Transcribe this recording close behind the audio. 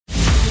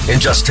In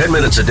just 10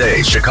 minutes a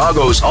day,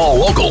 Chicago's All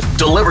Local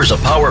delivers a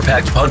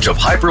power-packed punch of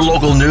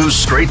hyper-local news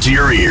straight to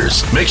your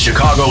ears. Make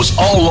Chicago's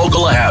All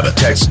Local a habit.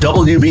 Text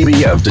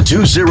WBBM to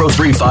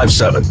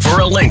 20357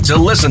 for a link to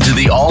listen to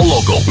the All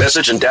Local.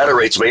 Message and data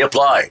rates may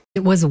apply.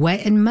 It was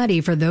wet and muddy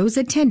for those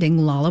attending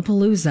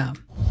Lollapalooza.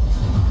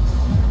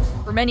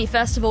 For many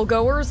festival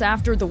goers,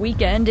 after the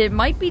weekend, it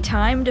might be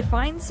time to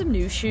find some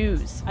new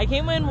shoes. I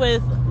came in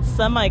with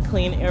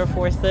semi-clean Air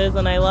Forces,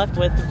 and I left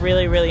with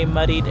really, really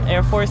muddied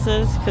Air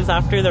Forces, because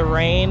after the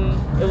rain,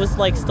 it was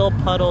like still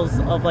puddles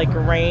of like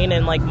rain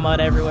and like mud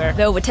everywhere.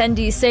 Though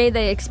attendees say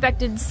they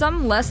expected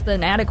some less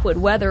than adequate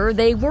weather,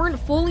 they weren't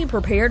fully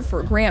prepared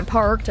for Grant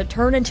Park to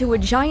turn into a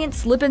giant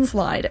slip and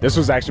slide. This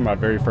was actually my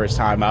very first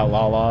time out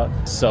Lolla,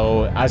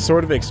 so I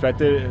sort of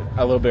expected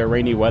a little bit of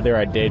rainy weather.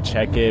 I did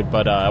check it,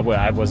 but I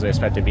wasn't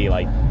expecting to be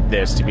like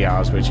this, to be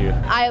honest with you.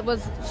 I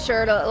was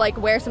sure to like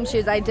wear some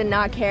shoes I did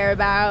not care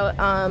about,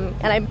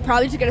 and I'm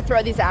probably just going to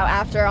throw these out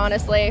after,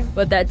 honestly.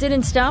 But that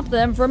didn't stop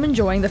them from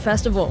enjoying the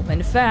festival.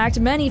 In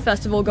fact, many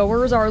festival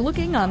goers are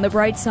looking on the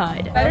bright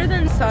side. Better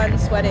than sun,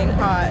 sweating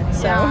hot,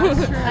 so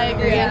yeah, I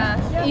agree.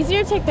 Yeah.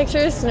 Easier to take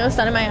pictures, no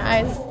sun in my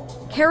eyes.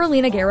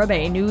 Carolina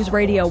Garibay, News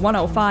Radio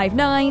 105.9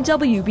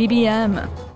 WBBM.